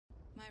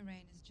My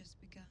reign has just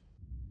begun.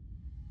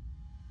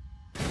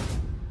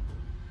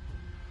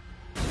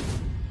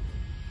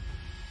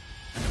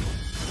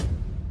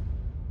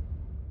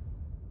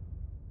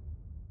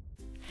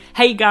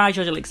 Hey guys,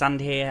 George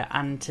Alexander here,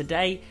 and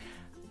today,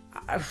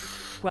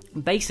 well,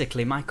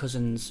 basically my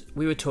cousins,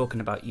 we were talking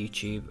about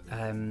YouTube.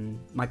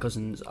 My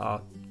cousins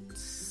are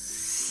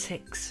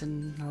 6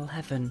 and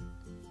 11.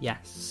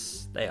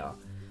 Yes, they are.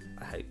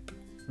 I hope.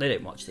 They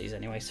don't watch these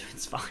anyway, so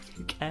it's fine,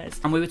 who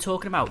cares? And we were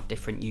talking about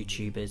different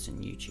YouTubers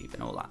and YouTube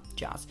and all that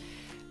jazz.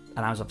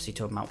 And I was obviously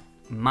talking about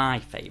my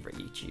favourite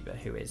YouTuber,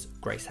 who is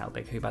Grace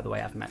Helbig, who, by the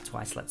way, I've met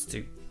twice. Let's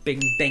do Bing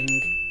Bing.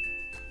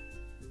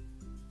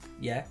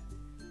 Yeah.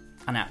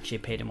 And I actually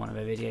appeared in one of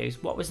her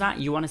videos. What was that?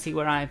 You want to see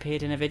where I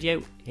appeared in a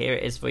video? Here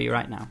it is for you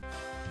right now.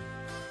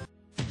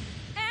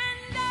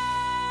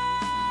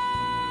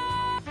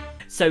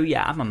 So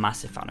yeah, I'm a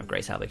massive fan of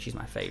Grace Helbig. She's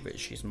my favourite.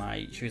 She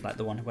was like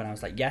the one when I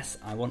was like, yes,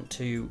 I want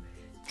to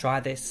try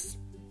this.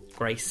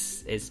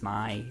 Grace is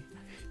my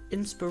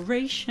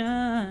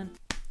inspiration.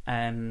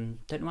 Don't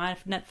know why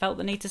I felt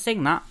the need to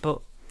sing that,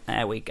 but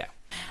there we go.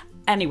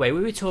 Anyway, we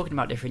were talking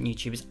about different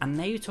YouTubers, and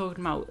they were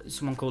talking about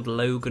someone called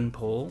Logan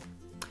Paul,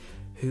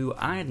 who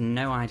I had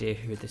no idea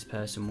who this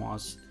person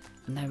was.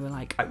 And they were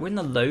like, we're in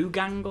the Low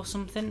Gang or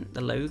something,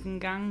 the Logan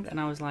Gang, and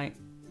I was like,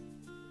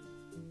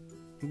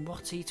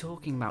 what's he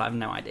talking about? I have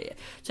no idea.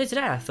 So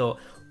today I thought,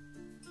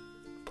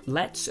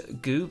 let's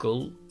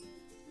Google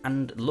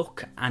and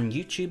look and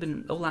YouTube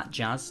and all that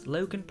jazz,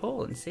 Logan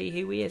Paul, and see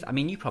who he is. I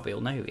mean, you probably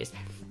all know who he is.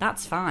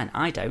 That's fine,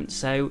 I don't,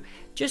 so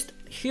just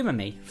humour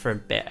me for a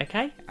bit,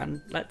 okay?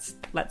 And let's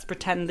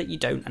pretend that you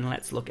don't, and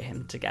let's look at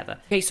him together.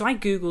 Okay, so I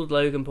googled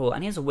Logan Paul,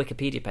 and he has a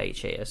Wikipedia page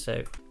here.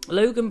 So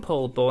Logan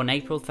Paul, born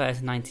April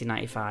 1st,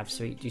 1995,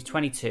 so he's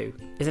 22,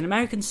 is an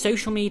American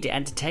social media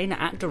entertainer,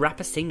 actor,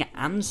 rapper, singer,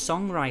 and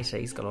songwriter.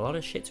 He's got a lot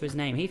of shit to his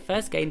name. He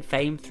first gained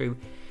fame through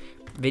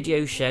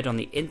videos shared on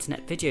the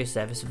internet video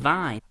service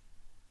Vine.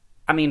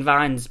 I mean,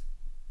 Vine's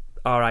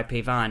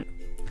R.I.P. Vine.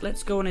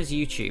 Let's go on his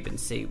YouTube and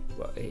see.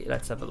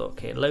 Let's have a look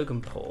here.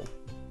 Logan Paul.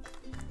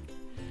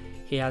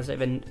 He has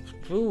over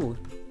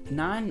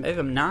 9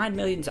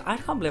 million. I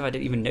can't believe I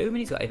didn't even know him.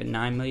 He's got over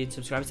 9 million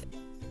subscribers.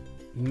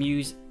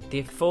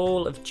 The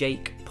Fall of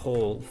Jake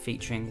Paul,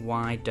 featuring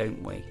Why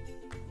Don't We?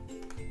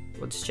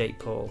 What's Jake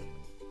Paul?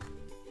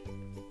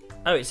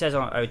 Oh, it says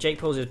on. Oh, Jake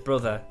Paul's his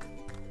brother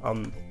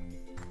on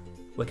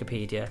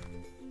Wikipedia.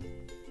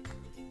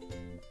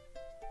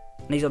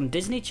 And he's on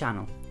Disney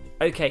Channel.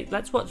 Okay,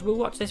 we'll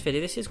watch this video.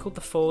 This is called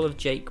The Fall of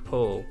Jake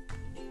Paul.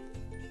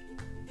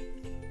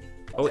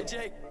 Oh, hey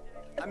Jake,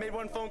 I made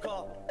one phone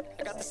call.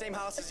 I got the same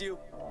house as you.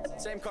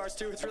 Same cars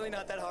too, it's really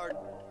not that hard.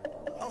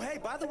 Oh hey,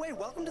 by the way,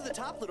 welcome to the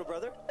top, little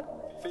brother.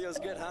 Feels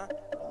good, huh?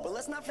 But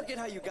let's not forget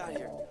how you got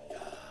here.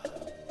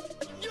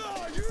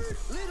 Yeah, dude!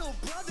 Little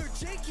brother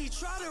Jakey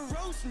try to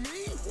roast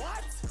me?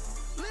 What?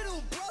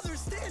 Little brother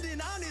standing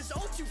on his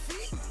own 2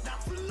 feet?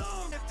 Not for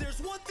long. If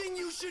there's one thing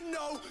you should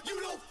know, you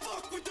don't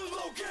fuck with the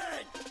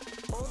Logan.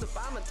 Hold up,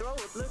 I'ma throw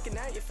it. Looking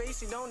at your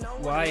face, you don't know.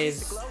 Why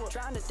is?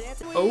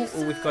 Oh,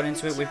 we've got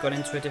into it. We've got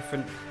into a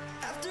different.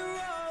 After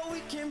all, we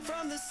came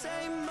from the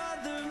same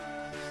mother.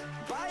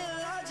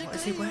 Biologically, What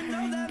is he wearing? you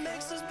know that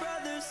makes us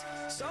brothers.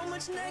 So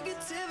much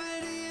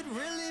negativity, it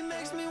really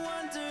makes me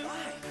wonder.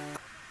 Why?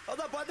 Hold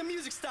up, why'd the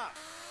music stop?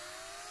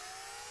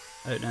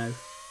 I don't know.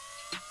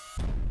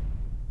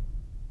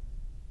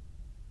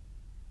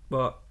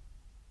 What?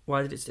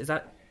 Why did it? Is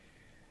that?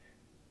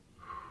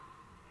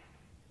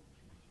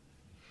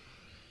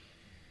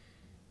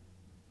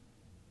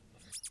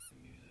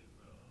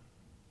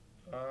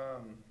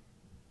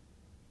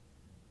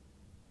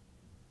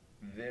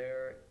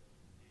 There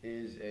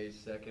is a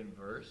second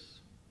verse,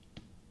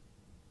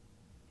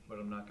 but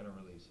I'm not going to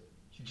release it.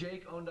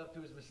 Jake owned up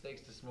to his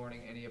mistakes this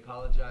morning, and he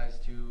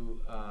apologized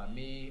to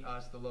me,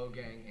 us, the Low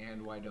Gang,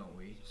 and Why Don't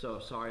We? So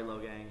sorry, Low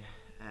Gang,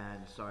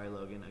 and sorry,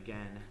 Logan,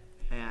 again.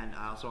 And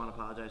I also want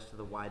to apologize to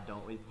the Why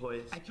Don't We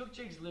boys. I took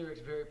Jake's lyrics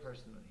very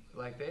personally.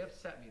 Like, they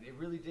upset me. They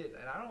really did.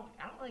 And I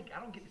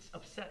don't get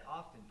upset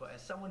often. But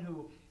as someone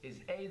who is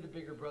the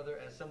bigger brother,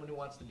 as someone who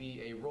wants to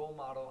be a role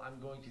model, I'm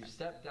going to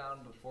step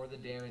down before the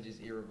damage is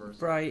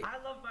irreversible. Right. I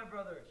love my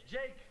brother,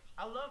 Jake.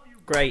 I love you.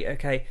 Great.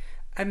 Okay.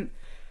 I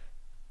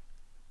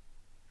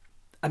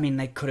mean,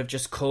 they could have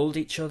just called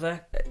each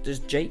other. Does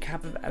Jake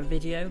have a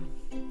video?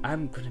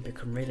 I'm going to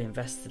become really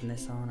invested in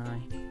this, aren't I?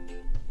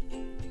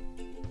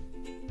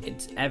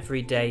 It's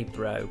everyday,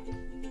 bro.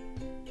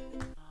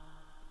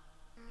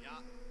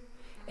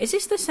 Is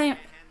this the same?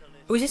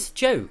 Oh, is this a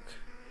joke?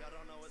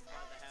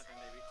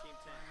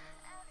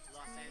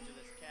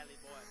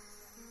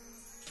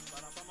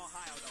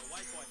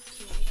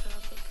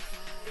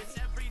 It's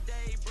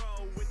everyday,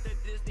 bro, with the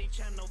Disney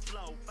Channel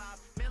flow. 5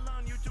 mil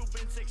on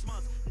YouTube in 6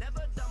 months,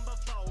 never done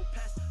before.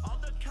 Past all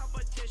the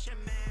competition,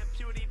 man.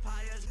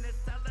 PewDiePie is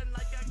selling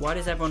like a. Why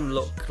does everyone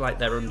look like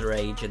they're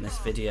underage in this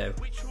video?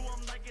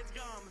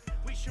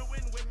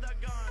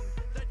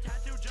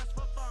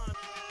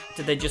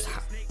 Did they just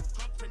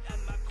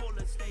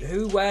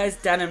Who wears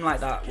denim like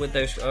that with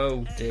those?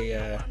 Oh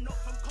dear.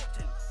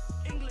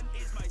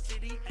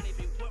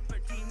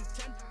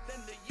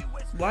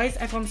 Why is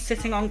everyone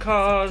sitting on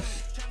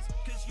cars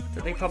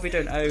that they probably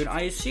don't own?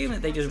 I assume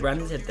that they just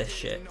rented this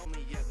shit.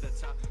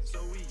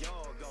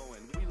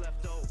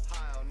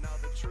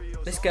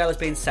 This girl is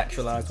being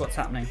sexualized. What's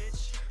happening?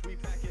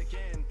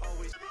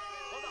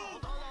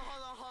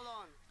 Hold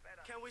on.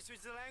 Can we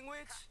switch the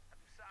language?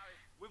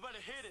 We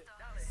better hit it.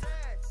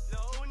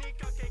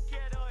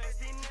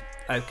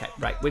 Okay,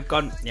 right, we've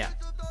gone, yeah.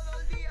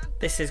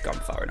 This has gone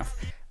far enough.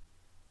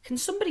 Can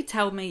somebody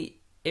tell me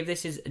if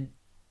this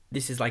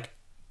is like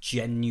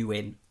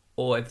genuine,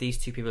 or if these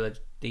two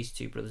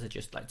brothers are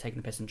just like taking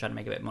a piss and trying to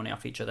make a bit of money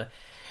off each other?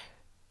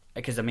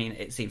 Because I mean,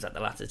 it seems like the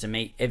latter to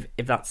me. If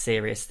that's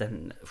serious,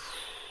 then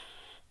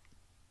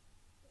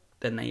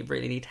they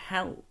really need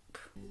help.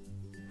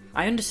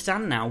 I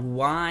understand now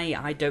why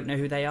I don't know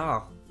who they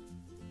are.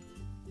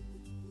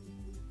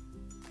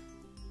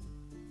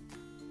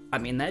 I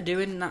mean, they're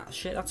doing that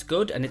shit, that's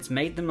good, and it's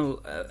made them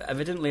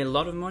evidently a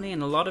lot of money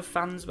and a lot of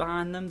fans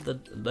behind them,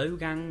 the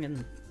Logan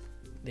and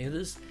the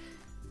others.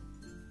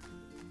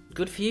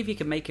 Good for you if you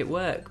can make it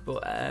work,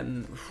 but,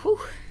 whew.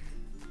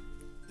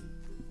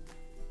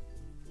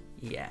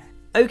 Yeah.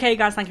 Okay,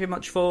 guys, thank you very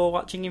much for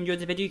watching. If you enjoyed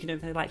the video, you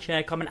can like,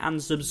 share, comment,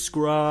 and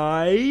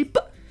subscribe.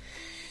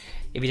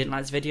 If you didn't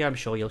like this video, I'm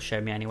sure you'll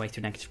show me anyway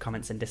through negative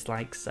comments and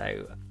dislikes,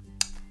 so...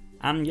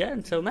 And yeah,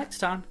 until next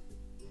time.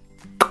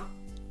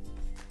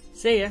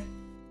 See ya.